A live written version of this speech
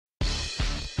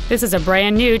This is a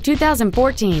brand new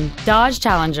 2014 Dodge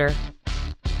Challenger.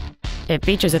 It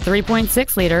features a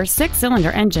 3.6-liter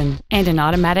six-cylinder engine and an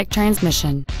automatic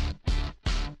transmission.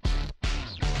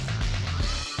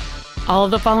 All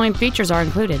of the following features are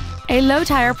included: a low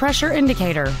tire pressure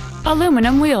indicator,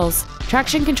 aluminum wheels,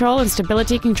 traction control and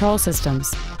stability control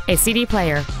systems, a CD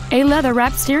player, a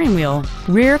leather-wrapped steering wheel,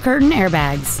 rear curtain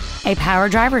airbags, a power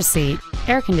driver's seat,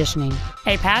 air conditioning,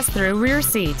 a pass-through rear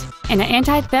seat, and an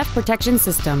anti-theft protection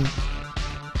system.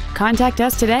 Contact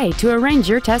us today to arrange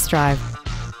your test drive.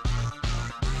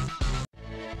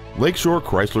 Lakeshore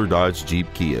Chrysler Dodge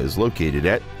Jeep Kia is located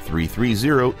at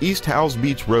 330 East Howze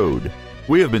Beach Road.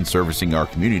 We have been servicing our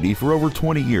community for over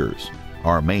 20 years.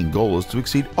 Our main goal is to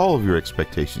exceed all of your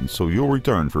expectations so you'll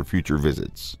return for future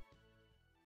visits.